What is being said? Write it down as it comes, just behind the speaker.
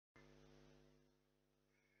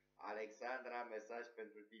Alexandra, mesaj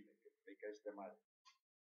pentru tine, că vei crește mare.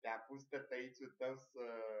 Te-a pus tătăițul tău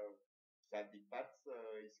s-a dictat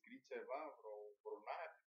să-i scrii ceva, vreun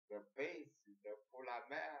act, de pensii, de pula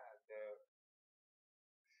mea,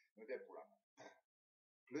 nu de pula mea,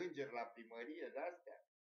 plângeri la primărie, de-astea.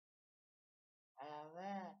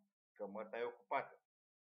 Avea, că măta e ocupată.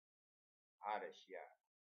 Are și ea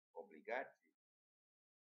obligații,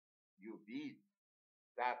 iubit,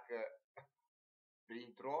 dacă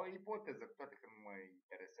printr-o ipoteză, cu toate că nu mă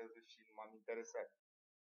interesează și nu m-am interesat.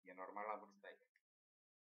 E normal la vârsta aia.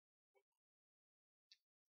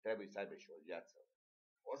 Trebuie să aibă și o viață.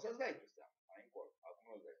 O să-ți dai tu seama, mai încolo,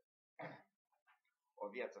 acum nu vezi. O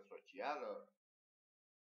viață socială,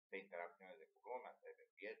 să interacționeze cu lumea, să aibă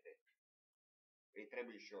prieteni. Îi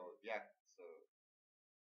trebuie și o viață,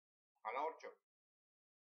 ca la orice,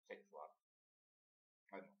 sexuală.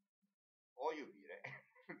 O iubire,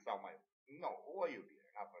 sau mai, nu, o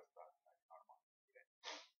iubire, n-a fost asta, normal.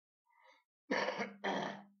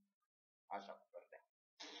 Așa cu perdea.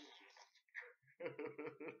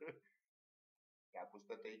 I-a pus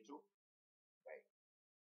tătăițul? Băi,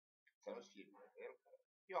 să nu-ți fie bine de el, că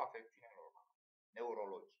e o afecțiune normală,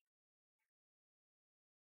 neurologică.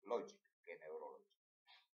 Logic că e neurologic.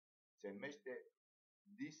 Se numește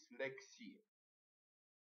dislexie.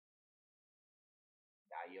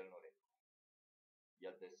 Dar el nu recunoaște.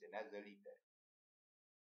 El desenează litere.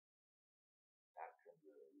 Dar când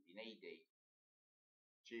vine idei,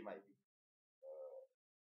 ce-i mai bine?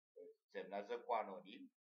 Semnează cu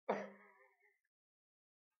anonim?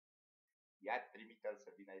 Ia trimite-l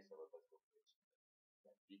să vină aici să vorbească cu vecinii.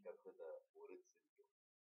 Să pică cât de urât sunt eu.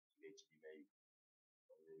 Și vecinii mei zică,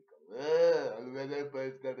 îl vedem pe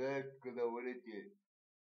ăsta cât de urât e.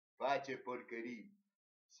 Face porcării.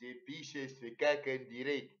 Se pișe, se cacă în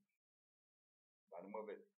direct. Dar nu mă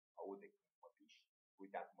vede. Aude cum mă piși.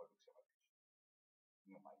 Uite acum mă duc să mă piși.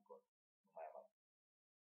 Nu mai încolo. Nu mai am apă.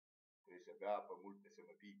 Trebuie să bea apă multe să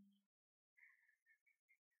mă piși.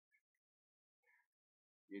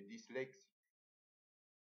 E dislexie.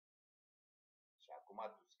 Și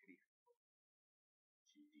acum tu scrii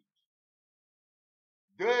și zici,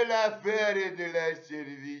 dă-l afară de la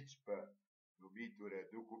servici, pă, numitul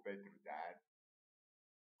raducu pentru dar.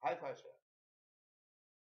 Hai fă așa.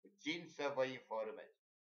 Țin să vă informez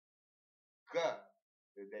că,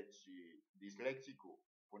 deci, dislexicul,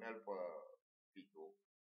 pune-l pe fitul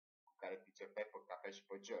cu care te certai pe cafea și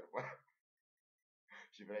pe ciorbă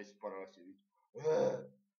și vrei să poră la servici.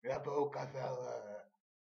 Mi-a băut cafea,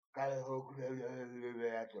 care vă cu și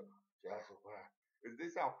a supărat. Îți dai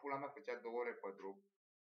seama, pula mea făcea 2 ore pe drum.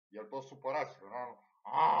 El tot supărat și wow,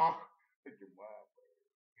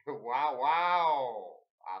 wow!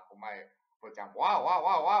 Acum făceam wow, wow,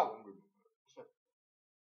 wow, wow!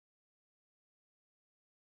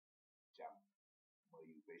 Ziceam, mă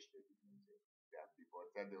iubește Dumnezeu. Te-am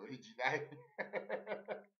divorțat de original.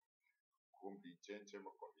 Cum din ce în ce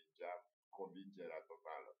mă convingeam, convingerea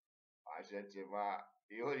totală. Așa ceva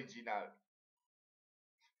e original.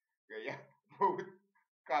 Că i-a băut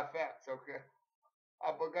cafea sau că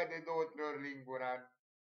a băgat de 2-3 ori lingura în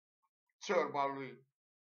ciorba lui.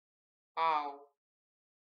 Au!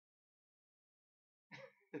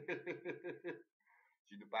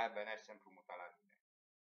 Și după aia venea și se împrumuta la mine,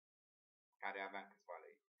 care aveam câțiva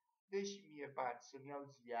lei. Dă-și mie bani să-mi iau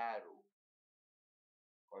ziarul.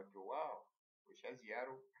 Foarte wow! Își ia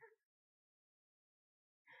ziarul?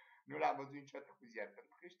 Nu l-am văzut niciodată cu ziar,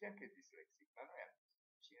 pentru că știam că e dislexic, dar nu i-am zis.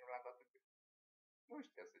 Și nu l-am dat în cât. Nu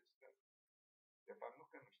știa să citească. De fapt, nu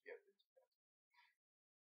că nu știa să citească.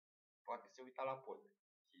 Poate se uita la poze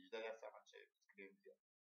și își dădea seama ce scrie în ziar.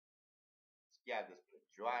 Știa despre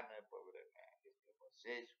Joană pe vremea aia, despre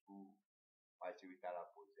Băsescu, mai se uita la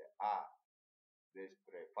poze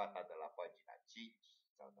despre fata de la pagina 5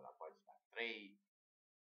 sau de la pagina 3,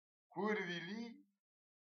 curvili,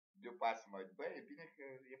 după aia se mai bă, e bine că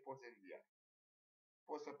e poze în ziar.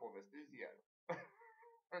 Poți să povestești ziarul.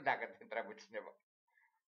 Dacă te întreabă cineva.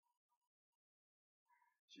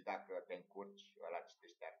 Și dacă te încurci, ăla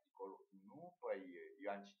citește articolul. Nu, păi,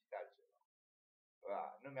 eu am citit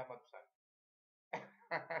altceva. Nu mi-am adus aminte.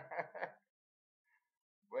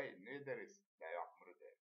 Băi, nu e de râs, dar eu acum râd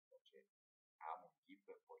de ce am un chip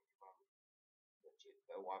împotriva lui. De ce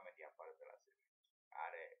dă oamenii afară de la serviciu.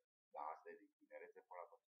 Da, asta e din tinerețe până la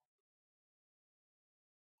tot.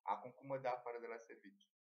 Acum cum mă dă afară de la serviciu?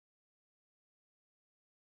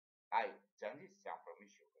 Hai, ți-am zis, ți-am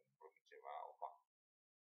promis și eu, când îmi promit ceva, o fac.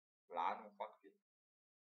 La anul fac film.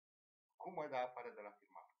 Cum mă dă afară de la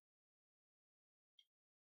filmare?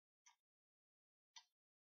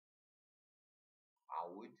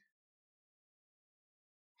 Aud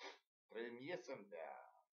mie să-mi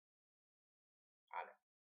dea alea.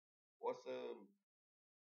 O să...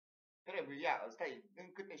 Trebuie, ia, ăsta e,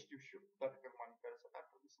 din câte știu și eu, toate că nu m-am interesat, dar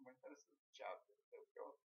trebuie să mă interesez ce altfel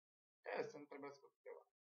eu. Trebuie să-mi trebuiască câteva.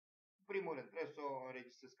 În primul rând, trebuie să o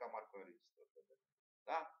înregistrez ca marcă înregistrată.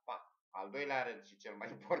 Da? Pa. Al doilea rând și cel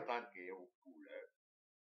mai important, că e o pulă,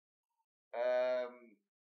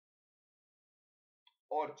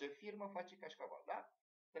 orice firmă face cașcaval, da?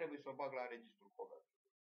 Trebuie să o bag la registrul comerțului.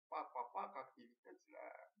 Pac,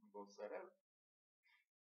 activitățile în dosărel.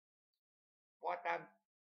 Poate am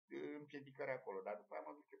împiedicări acolo, dar după aia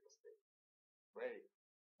mă duc eu peste el. Băi,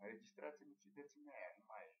 înregistrați-mi și dați-mi aia, nu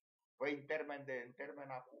mai e. Păi, în termen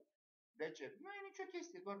acum. De ce? Nu e nicio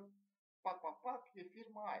chestie, doar pac, e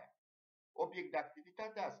firma aia. Obiect de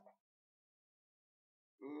activitate asta.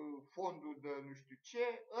 Fondul de nu știu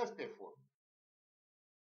ce, ăsta e fondul.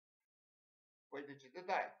 Păi de ce?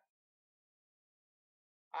 De aia.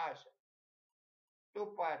 Așa.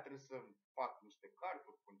 După aia trebuie să-mi fac niște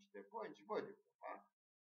carturi cu niște bănci, bă, de cum fac.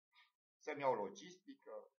 Să-mi iau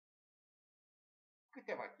logistică.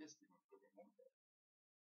 Câteva chestii, nu știu de multe.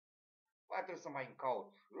 Poate trebuie să mai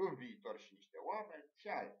încaut în viitor și niște oameni și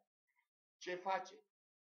aia. Ce face?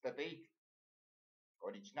 Tătăici.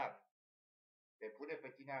 Original. Te pune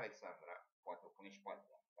pe tine Alexandra. Poate o pune și pe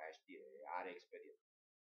Adrian. Aia știe, are experiență.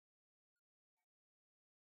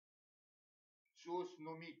 Sus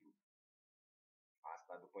numitul.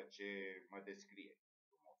 Asta după ce mă descrie.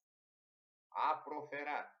 A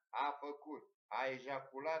proferat, a făcut, a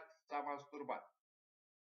ejaculat, s-a masturbat.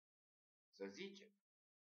 Să zicem.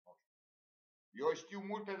 Eu știu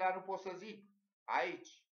multe, dar nu pot să zic.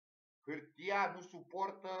 Aici. Hârtia nu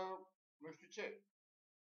suportă nu știu ce.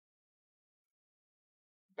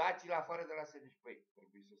 Dați-l afară de la serviciu. Păi,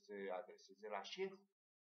 trebuie să se adreseze la șef.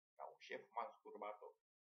 La un șef masturbator.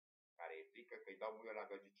 Care e frică că îi dau muie la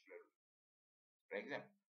găgicile lui. Spre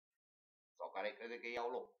exemplu. Sau care crede că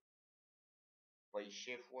iau loc. Păi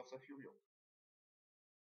șeful o să fiu eu.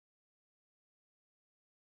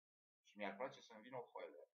 Și mi-ar place să-mi vină o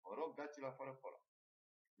foaie. Mă rog, dați-l afară pe ăla.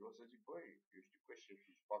 Eu o să zic, băi, eu știu că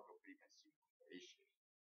șefii își bagă prime singur, că e șef.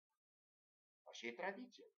 Așa e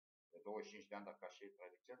tradiție. De 25 de ani, dacă așa e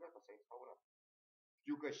tradiția, gata, s-a instaurat.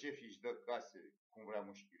 Știu că șefii își dă case cum vrea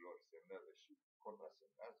mușchilor, semnează și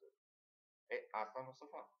contrasemnează. Asta nu o să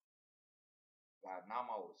fac. Dar n-am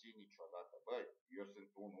auzit niciodată. Băi, eu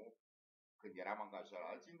sunt unul, când eram angajat la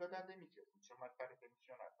alții, îmi dădea demisia. Sunt cel mai tare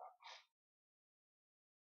demisionat. Da?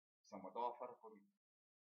 Să mă dau afară pe mine.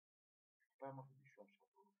 După aia mă gândesc și eu așa.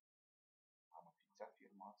 Am înființat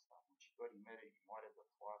firma asta. Muncitorii mei îi moare de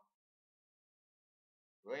foame.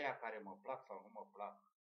 Ăia care mă plac sau nu mă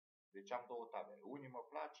plac. Deci am două tabere. Unii mă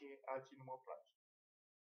place, alții nu mă place.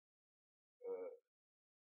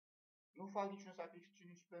 Nu fac niciun sacrificiu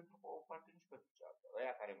nici pentru o parte, nici pentru cealaltă.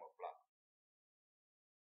 Ăia care mă plac.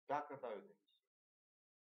 Dacă dau eu demisia.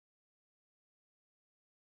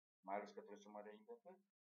 Mai ales că trebuie să mă reinventez.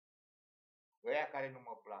 Ăia care nu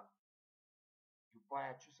mă plac. După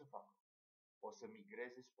aia ce să fac? O să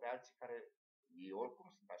migreze spre alții care ei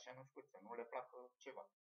oricum sunt așa născuți, să nu le placă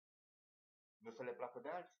ceva. Nu o să le placă de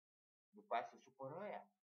alții. După aia se supără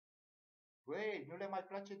ăia. Băi, nu le mai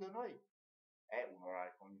place de noi. Unor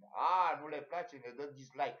are cu mine. Nu le place, ne dă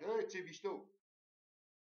dislike. Ce mișto.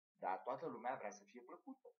 Dar toată lumea vrea să fie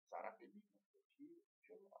plăcută, să arate bine, să fie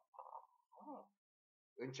ceva.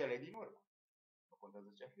 În cele din urmă. Nu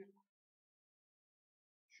contează ce afirmă.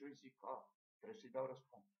 Și eu zic, trebuie să-i dau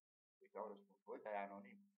răspuns. Să-i dau răspuns. Băi, dar e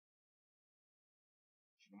anonim.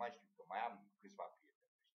 Și nu mai știu, că mai am câțiva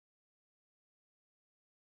prieteni.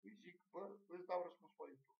 Îi zic, bă, îți dau răspuns pe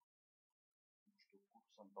YouTube. Nu știu cum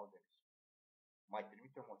să-mi dau demisia. Mai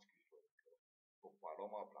trimitem o scrisoare cu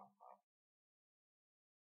Paloma Blanca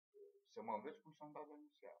să mă înveți cum să-mi dau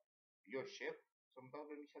demisia. Eu șef, să-mi dau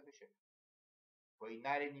demisia de șef. Păi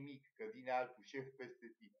n-are nimic, că vine altul șef peste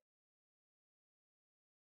tine.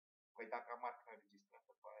 Păi dacă am marca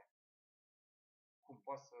înregistrată pe aia, cum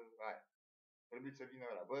poate să aia? Trebuie să vină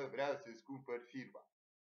ăla. Bă, vreau să-ți cumpăr firma.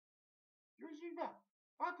 Eu zic, da,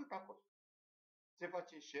 atât a fost. Se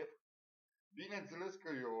face șef. Bineînțeles că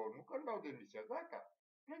eu nu că-mi dau demisia, gata,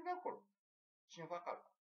 plec de acolo. Și îmi fac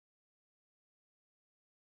alta.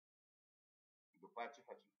 După aia ce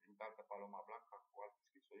facem? Trimit altă Paloma Blanca cu altă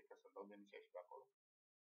scrisorică să-mi dau demisia și de acolo?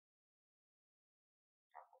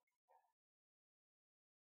 Acolo.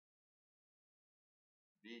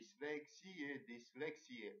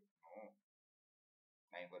 Dislexie. Nu.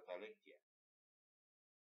 N-ai învățat lecția.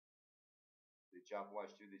 Deci acum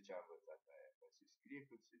știu de ce am învățat aia. Că se scrie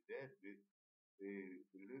cât se dea de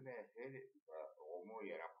lumea hele. Omul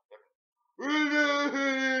era puternic.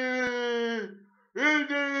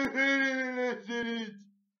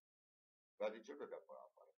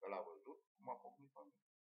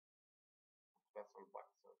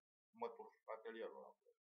 atelierul la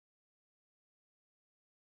fel.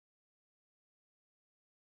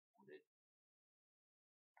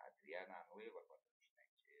 Adriana, nu e vorba de rușine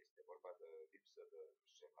aici, este vorba de lipsă de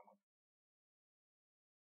discernământ.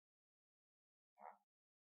 Da?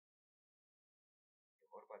 E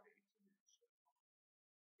vorba de lipsă de discernământ.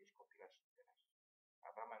 Ești copilaș și tenaș.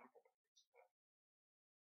 Aveam mai multe preferințe.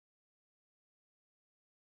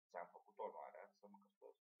 Ți-am făcut onoarea să mă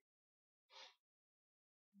căsătoresc.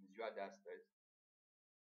 În ziua de astăzi,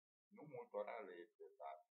 nu multora le este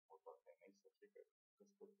dat multor femei să fie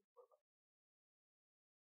căsătoriți cu bărbați.